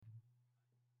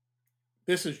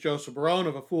This is Joseph Barone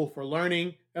of A Fool for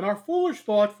Learning, and our foolish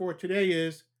thought for today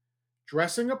is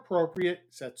dressing appropriate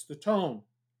sets the tone.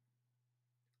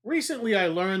 Recently, I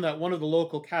learned that one of the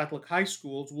local Catholic high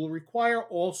schools will require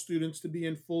all students to be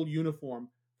in full uniform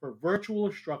for virtual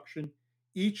instruction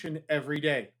each and every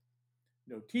day.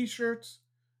 No t shirts,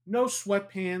 no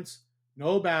sweatpants,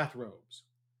 no bathrobes.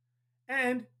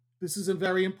 And this is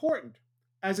very important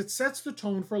as it sets the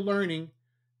tone for learning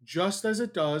just as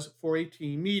it does for a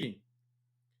team meeting.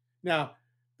 Now,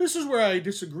 this is where I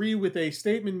disagree with a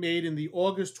statement made in the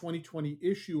August 2020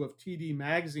 issue of TD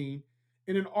Magazine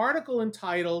in an article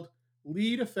entitled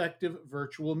Lead Effective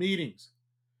Virtual Meetings.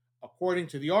 According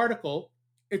to the article,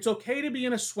 it's okay to be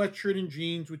in a sweatshirt and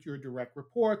jeans with your direct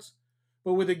reports,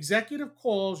 but with executive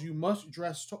calls, you must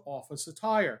dress to office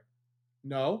attire.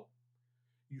 No,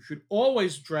 you should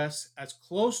always dress as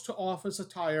close to office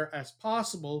attire as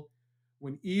possible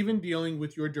when even dealing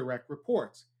with your direct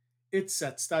reports. It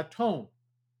sets that tone.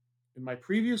 In my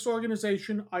previous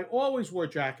organization, I always wore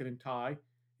jacket and tie.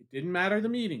 It didn't matter the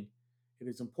meeting. It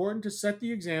is important to set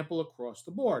the example across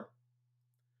the board.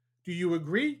 Do you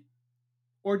agree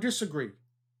or disagree?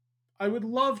 I would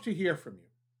love to hear from you.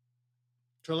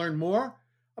 To learn more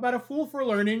about A Fool for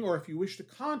Learning, or if you wish to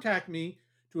contact me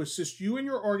to assist you and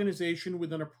your organization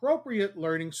with an appropriate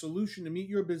learning solution to meet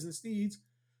your business needs,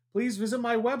 please visit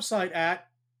my website at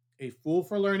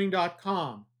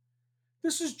afoolforlearning.com.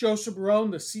 This is Joseph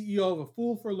Barone, the CEO of A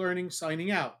Fool for Learning,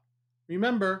 signing out.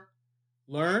 Remember,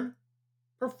 learn,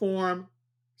 perform,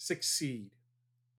 succeed.